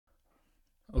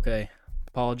Okay,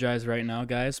 apologize right now,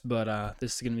 guys, but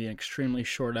this is going to be an extremely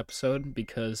short episode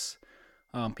because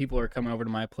people are coming over to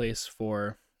my place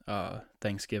for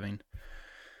Thanksgiving.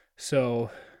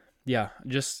 So, yeah,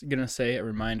 just going to say a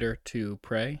reminder to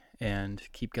pray and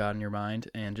keep God in your mind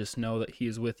and just know that He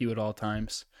is with you at all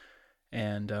times.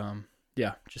 And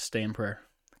yeah, just stay in prayer.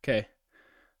 Okay,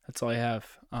 that's all I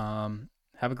have.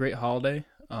 Have a great holiday,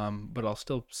 but I'll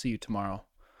still see you tomorrow.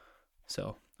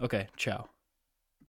 So, okay, ciao.